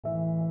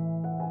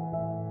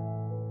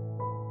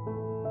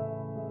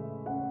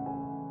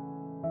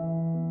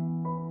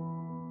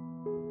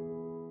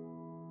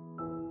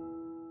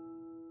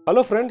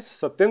Hello friends,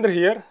 Satyendra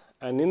here,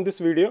 and in this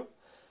video,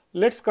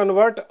 let's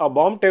convert a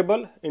BOM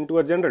table into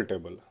a general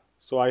table.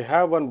 So I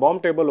have one BOM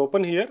table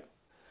open here,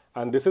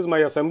 and this is my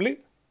assembly.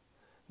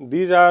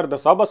 These are the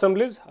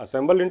sub-assemblies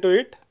assembled into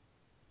it.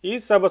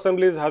 Each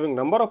sub-assembly is having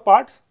number of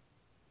parts,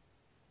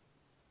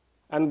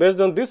 and based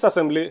on this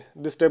assembly,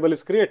 this table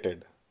is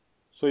created.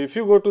 So if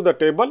you go to the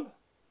table,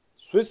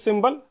 switch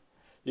symbol,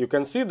 you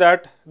can see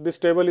that this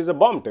table is a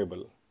BOM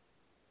table.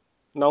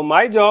 Now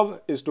my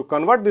job is to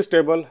convert this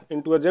table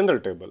into a general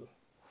table.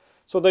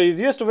 So the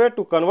easiest way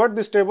to convert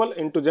this table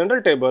into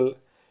general table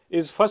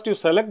is first you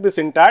select this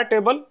entire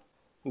table,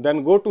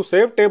 then go to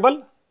save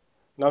table.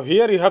 Now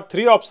here you have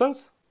three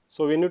options.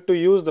 So we need to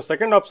use the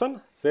second option,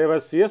 save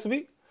as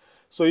CSV.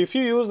 So if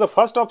you use the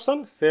first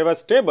option, save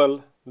as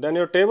table, then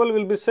your table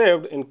will be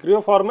saved in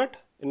Creo format,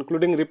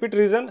 including repeat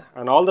region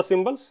and all the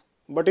symbols.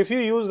 But if you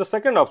use the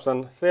second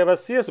option, save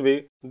as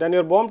CSV, then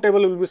your BOM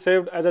table will be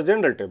saved as a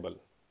general table.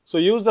 So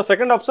use the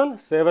second option,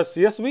 save as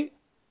CSV,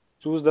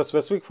 choose the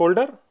specific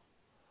folder,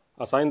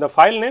 assign the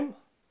file name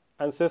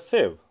and say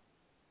save.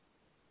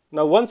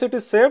 Now once it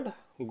is saved,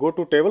 go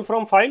to table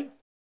from file,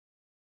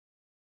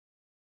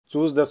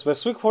 choose the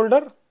specific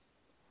folder,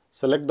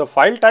 select the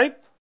file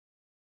type,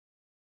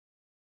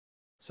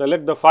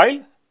 select the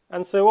file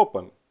and say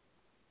open.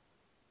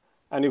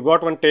 And you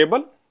got one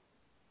table.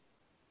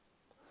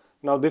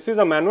 Now this is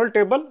a manual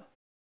table,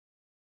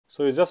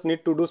 so you just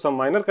need to do some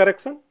minor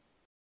correction.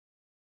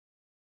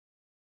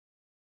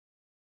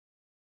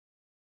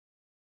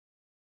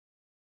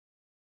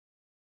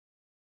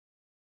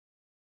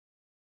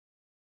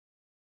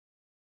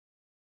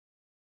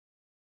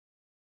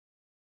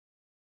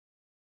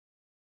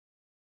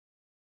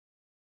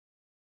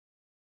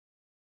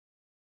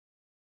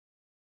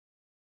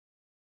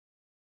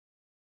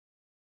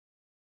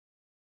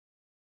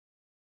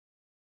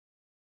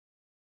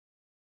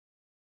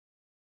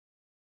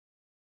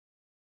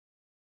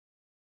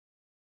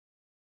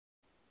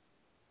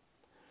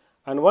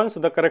 And once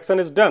the correction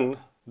is done,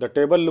 the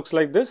table looks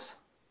like this.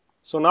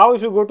 So now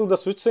if you go to the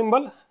switch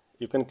symbol,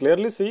 you can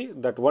clearly see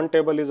that one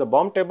table is a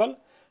BOM table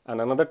and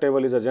another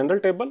table is a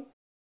general table.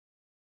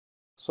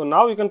 So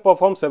now you can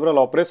perform several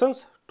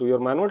operations to your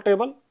manual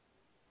table.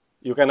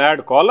 You can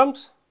add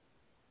columns,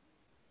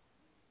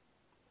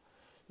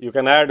 you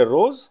can add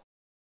rows,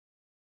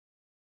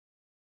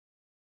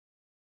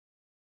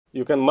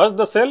 you can merge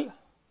the cell,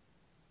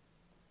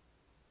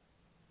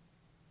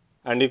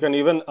 and you can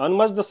even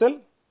unmerge the cell.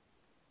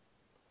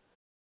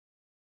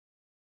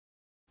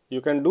 You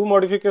can do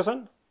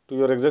modification to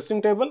your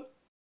existing table.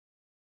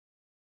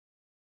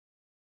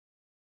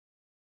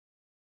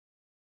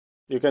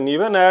 You can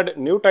even add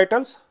new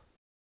titles.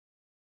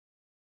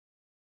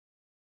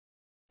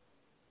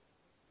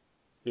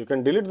 You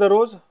can delete the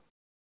rows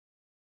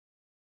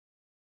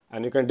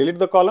and you can delete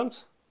the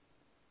columns.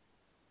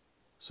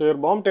 So your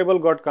BOM table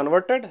got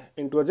converted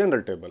into a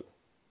general table.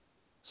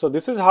 So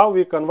this is how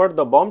we convert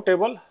the BOM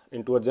table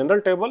into a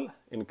general table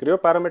in Creo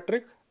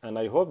Parametric, and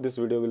I hope this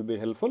video will be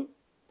helpful.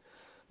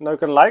 Now you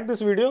can like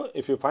this video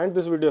if you find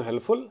this video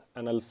helpful,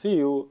 and I'll see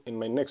you in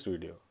my next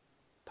video.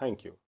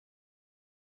 Thank you.